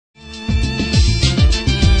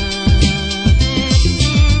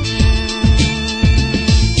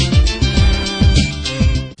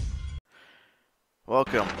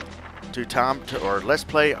welcome to Let's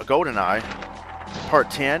Play Goldeneye,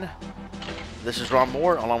 Part 10. This is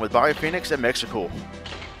Ronmower, along with Biophoenix and Mexicool.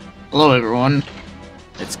 Hello, everyone.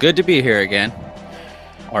 It's good to be here again.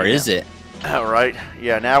 Or is it? Alright,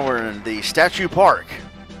 yeah, now we're in the Statue Park.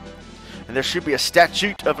 And there should be a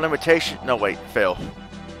statute of limitation. No, wait, fail.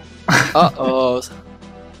 Uh-oh.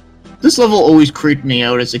 This level always creeped me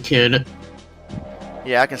out as a kid.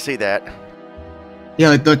 Yeah, I can see that. Yeah,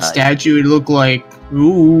 like that statue, it looked like,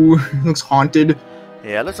 ooh, it looks haunted.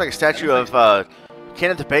 Yeah, it looks like a statue of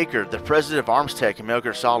Kenneth Baker, the president of Arms Tech in Metal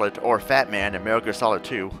Gear Solid, or Fat Man in Metal Gear Solid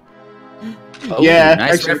 2. Oh, yeah,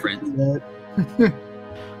 nice reference.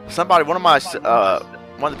 Somebody, one of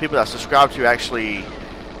the people that I subscribed to actually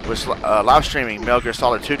was live streaming Metal Gear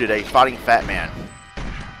Solid 2 today, fighting Fat Man.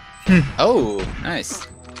 Oh, nice.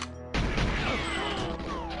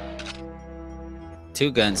 Two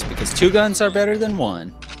guns, because two guns are better than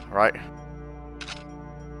one. Right.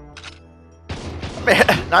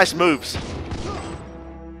 Man, nice moves.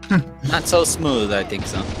 Not so smooth, I think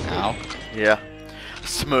so. Ow. Yeah.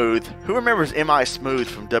 Smooth. Who remembers M.I. Smooth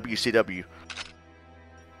from WCW?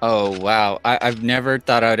 Oh, wow. I've never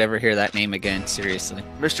thought I'd ever hear that name again, seriously.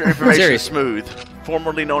 Mr. Information Seriously. Smooth,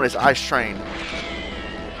 formerly known as Ice Train.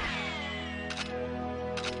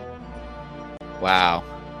 Wow.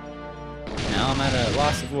 Now I'm at a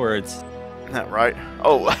loss of words. Isn't that right?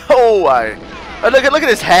 Oh, look at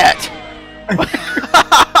his hat.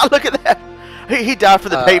 Look at that. He died for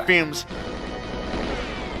the pay fumes.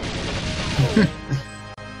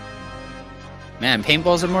 Man,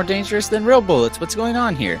 paintballs are more dangerous than real bullets. What's going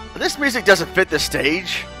on here? This music doesn't fit the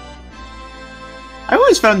stage. I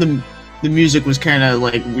always found the music was kind of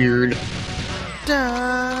like weird.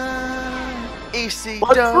 Dun, easy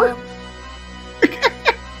What? dub.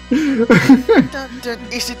 Dun, dun,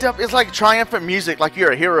 easy dub. It's like triumphant music, like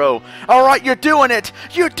you're a hero. All right, you're doing it.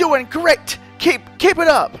 You're doing great. Keep it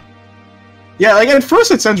up. Yeah, like at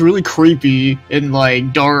first it sounds really creepy and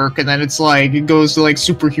like dark, and then it's like it goes to like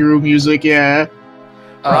superhero music. Yeah.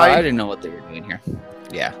 Right. I didn't know what they were doing here.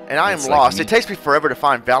 Yeah. And I am it's lost. Like It takes me forever to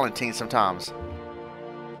find Valentine sometimes.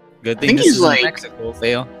 Good I thing think this he's is like- a Mexicool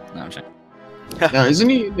fail. No, I'm sure. Now, isn't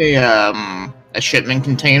he a shipment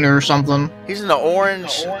container or something? He's in the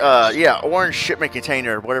orange, orange shipment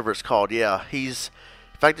container, whatever it's called. Yeah, he's.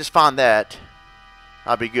 If I could just find that,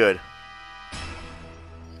 I'd be good.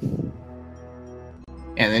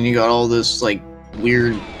 And then you got all this like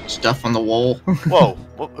weird stuff on the wall. Whoa,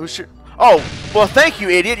 who should? Oh, well, thank you,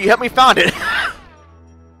 idiot. You helped me find it.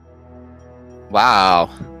 Wow.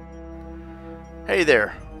 Hey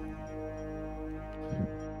there.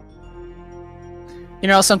 You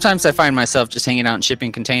know, sometimes I find myself just hanging out in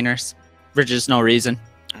shipping containers for just no reason.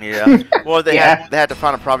 Yeah. Well, they Yeah. had to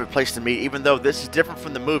find a private place to meet, even though this is different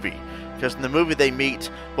from the movie, because in the movie they meet.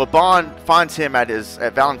 Well, Bond finds him at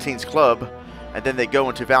Valentine's club, and then they go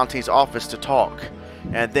into Valentine's office to talk,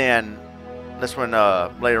 and then that's when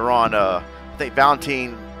later on I think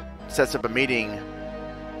Valentine sets up a meeting,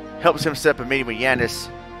 helps him set up a meeting with Janus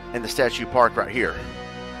in the Statue Park right here.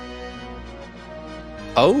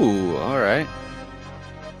 Oh, all right.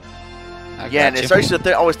 Janus. I used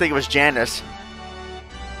to always think it was Janice.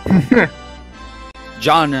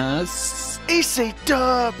 Janus.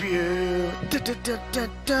 ECW. Da, da, da, da,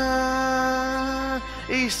 da.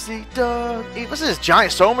 ECW. What's this,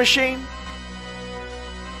 giant soul machine?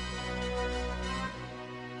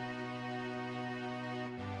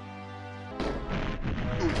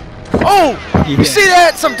 Oh! You see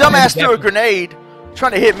that? Some dumbass threw a grenade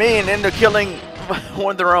trying to hit me and ended up killing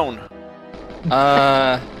one of their own.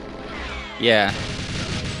 Yeah.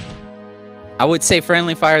 I would say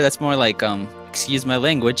friendly fire. That's more like, excuse my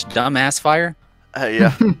language, dumbass fire.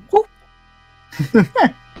 Yeah.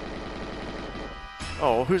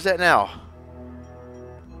 Oh, who's that now?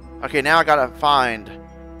 Okay, now I gotta find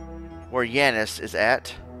where Janus is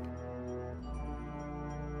at.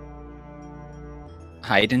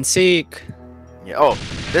 Hide and seek. Yeah. Oh,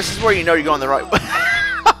 this is where you know you're going the right way.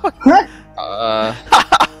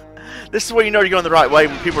 This is where you know you're going the right way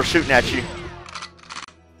when people are shooting at you.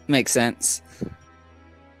 Makes sense.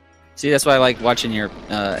 See, that's why I like watching your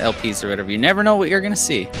LPs or whatever. You never know what you're gonna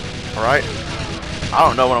see. All right. I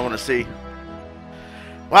don't know what I'm gonna see.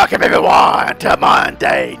 Welcome everyone to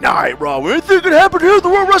Monday Night Raw. Anything can happen here at the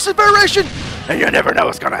World Wrestling Federation, and you never know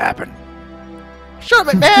what's gonna happen. Shut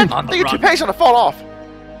up, man! I think your toupee's gonna fall off.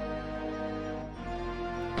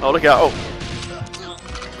 Oh, look out! Oh.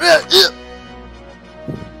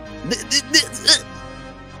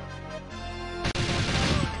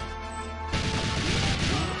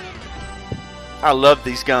 I love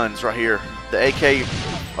these guns right here. The AK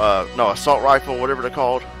no, assault rifle, whatever they're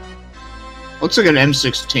called. Looks like an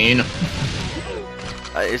M16.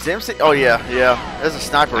 Is the MC? Oh yeah, yeah. That's a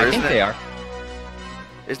sniper, I isn't think it? they are.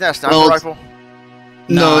 Isn't that a sniper Well, rifle?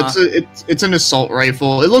 No, Nah. it's an assault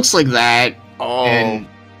rifle. It looks like that. Oh. And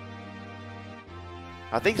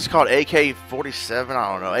I think it's called AK-47.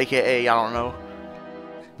 I don't know. AKA. I don't know.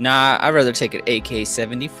 Nah, I'd rather take an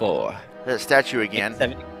AK-74. That statue again.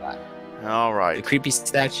 75. All The right. creepy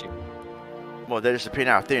statue. Well, they're just appearing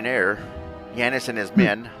out of thin air. Janus and his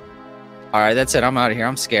men. All right, that's it. I'm out of here.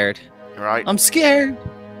 I'm scared. Right. I'm scared.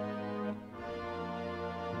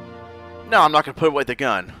 No, I'm not gonna put away the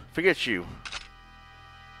gun. Forget you.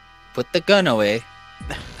 Put the gun away.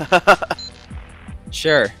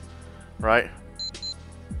 Sure. Right.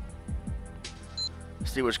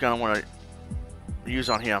 See which gun I want to use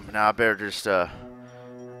on him. Now I better just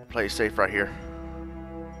play it safe right here.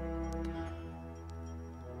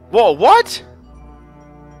 Whoa, what?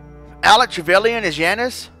 Alec Trevelyan is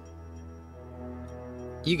Janus?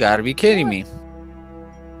 You gotta be kidding me.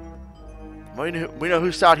 We know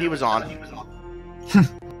whose side he was on.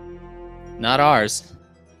 Not ours.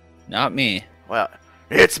 Not me. Well,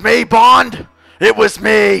 it's me, Bond! It was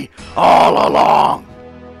me all along!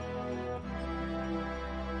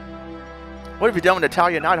 What have you done with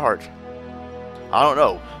Natalia Neidhart? I don't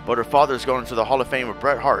know, but her father's going to the Hall of Fame with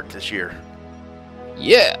Bret Hart this year.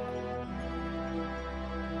 Yeah.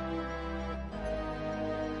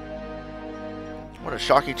 What a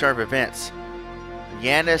shocking turn of events.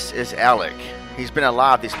 Janus is Alec. He's been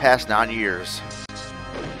alive these past 9 years.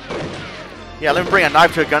 Yeah, let me bring a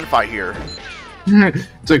knife to a gunfight here.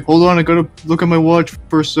 it's like, hold on, I gotta look at my watch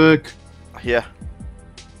for a sec. Yeah.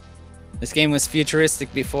 This game was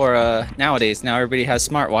futuristic before nowadays. Now everybody has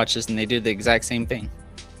smartwatches and they do the exact same thing.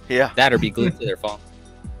 Yeah. That or be glued to their phone.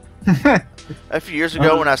 A few years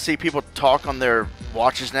ago when I see people talk on their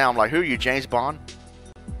watches now, I'm like, who are you, James Bond?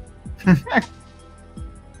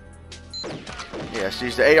 Yeah,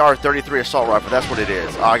 she's the AR-33 assault rifle. That's what it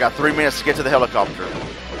is. I got 3 minutes to get to the helicopter.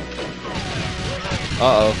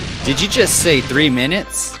 Uh-oh. Did you just say 3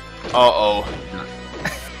 minutes? Uh-oh.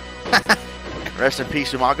 Rest in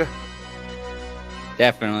peace, Umaga.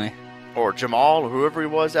 Definitely. Or Jamal, or whoever he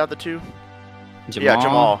was out of the two. Jamal? Yeah,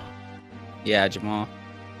 Jamal. Yeah, Jamal.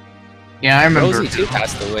 Yeah, I remember. Rosie too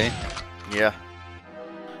passed away. Yeah.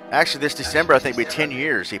 Actually, this December, I think, will be 10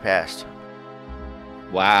 years he passed.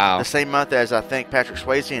 Wow. The same month as, I think, Patrick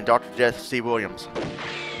Swayze and Dr. Death C. Williams.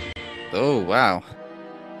 Oh, wow.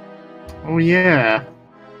 Oh yeah.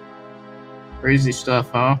 Crazy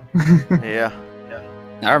stuff, huh? Yeah.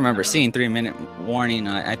 I remember seeing 3 minute warning,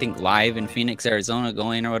 I think live in Phoenix, Arizona,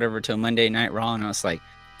 going or whatever to Monday Night Raw, and I was like,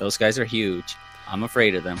 those guys are huge. I'm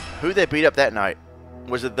afraid of them. Who they beat up that night?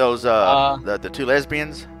 Was it those, the two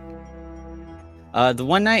lesbians? The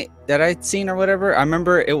one night that I'd seen or whatever, I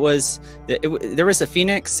remember there was a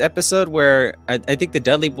Phoenix episode where I think the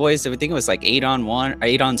Dudley Boys, I think it was like 8-on-1, or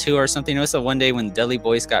 8-on-2 or something. It was the one day when the Dudley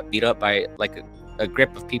Boys got beat up by like a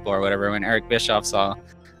grip of people or whatever, when Eric Bischoff saw,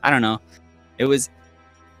 I don't know. It was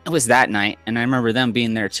that night, and I remember them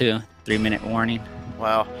being there too. 3 minute warning.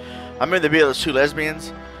 Wow. I remember they beat up those two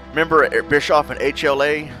lesbians. Remember Bischoff and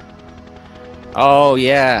HLA? Oh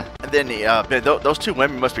yeah. And then those two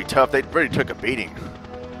women must be tough. They really took a beating.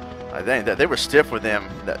 I think that they were stiff with them.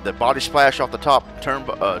 The body splash off the top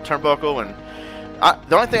turnbuckle, and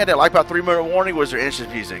the only thing I didn't like about 3 minute warning was their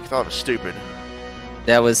entrance music. I thought it was stupid.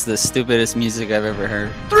 That was the stupidest music I've ever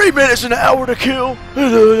heard. 3 minutes and an hour to kill.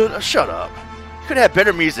 Shut up. Could have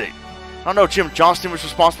better music. I don't know if Jim Johnston was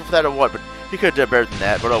responsible for that or what, but he could have done better than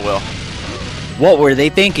that. But oh well. What were they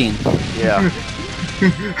thinking? Yeah.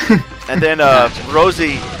 And then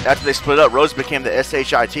Rosie, after they split up, Rosie became the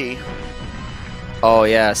SHIT. Oh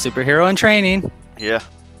yeah, superhero in training Yeah.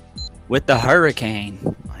 with the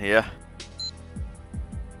hurricane. Yeah.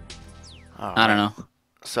 I don't know.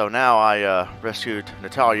 So now I rescued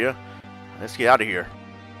Natalia. Let's get out of here.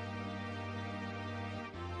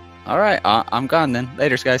 All right, I'm gone then.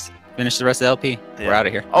 Laters, guys. Finish the rest of the LP. Yeah. We're out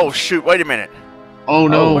of here. Oh shoot! Wait a minute. Oh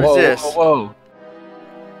no. what is this? Whoa.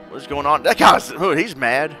 What's going on? That guy's he's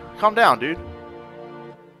mad. Calm down, dude.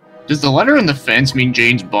 Does the letter in the fence mean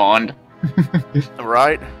James Bond?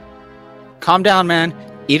 Right? Calm down, man.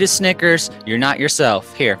 Eat a Snickers. You're not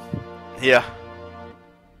yourself. Here. Yeah.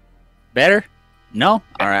 Better? No?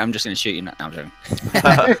 All right, I'm just going to shoot you. No, I'm joking.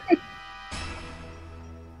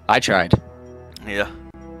 I tried. Yeah.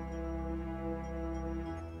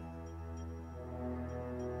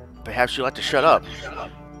 Perhaps you'd like to shut up.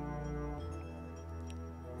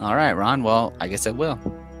 All right, Ron. Well, I guess I will.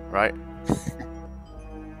 Right?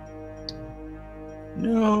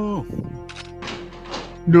 No.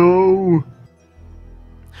 No.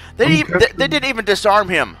 They didn't even disarm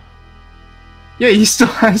him. Yeah, he still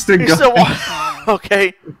has the He gun. still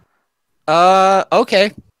okay.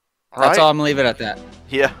 Okay. All That's right. all. I'm gonna leave it at that.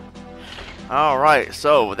 Yeah. All right.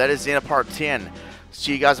 So that is the end of part 10.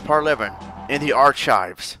 See you guys in part 11 in the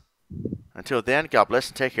archives. Until then, God bless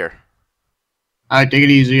and take care. Alright, take it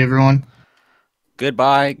easy, everyone.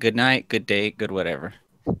 Goodbye. Good night. Good day. Good whatever.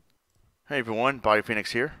 Hey everyone, Biophoenix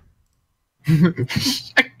here.